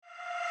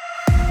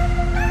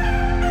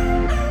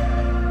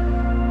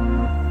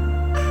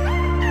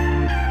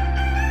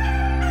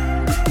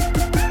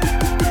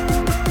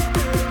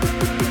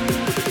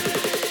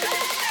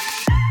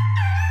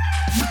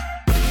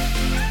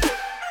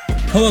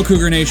Hello,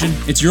 Cougar Nation.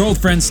 It's your old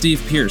friend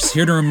Steve Pierce,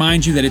 here to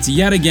remind you that it's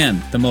yet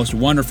again the most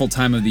wonderful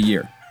time of the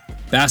year,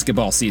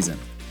 basketball season.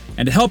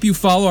 And to help you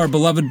follow our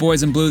beloved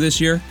boys in blue this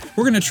year,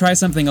 we're going to try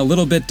something a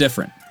little bit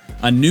different.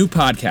 A new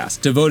podcast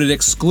devoted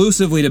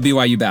exclusively to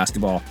BYU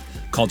basketball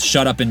called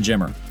Shut Up and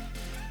Jimmer.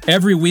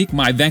 Every week,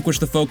 my Vanquish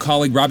the Foe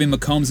colleague Robbie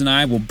McCombs and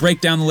I will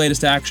break down the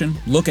latest action,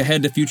 look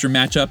ahead to future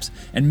matchups,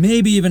 and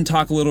maybe even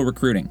talk a little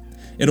recruiting.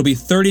 It'll be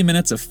 30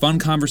 minutes of fun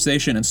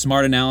conversation and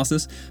smart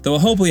analysis that will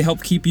hopefully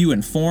help keep you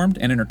informed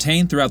and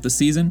entertained throughout the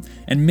season,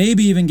 and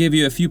maybe even give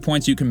you a few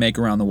points you can make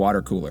around the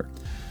water cooler.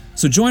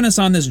 So join us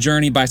on this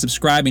journey by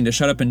subscribing to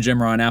Shut Up and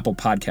Jimmer on Apple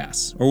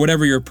Podcasts, or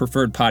whatever your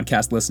preferred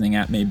podcast listening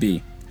app may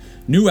be.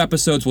 New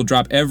episodes will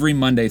drop every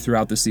Monday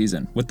throughout the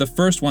season, with the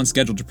first one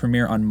scheduled to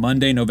premiere on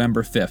Monday,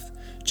 November 5th,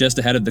 just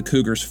ahead of the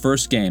Cougars'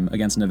 first game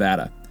against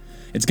Nevada.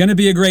 It's going to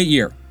be a great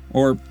year,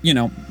 or,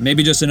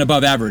 maybe just an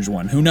above-average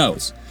one, who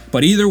knows?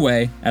 But either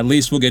way, at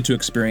least we'll get to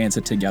experience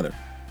it together.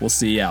 We'll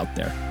see you out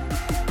there.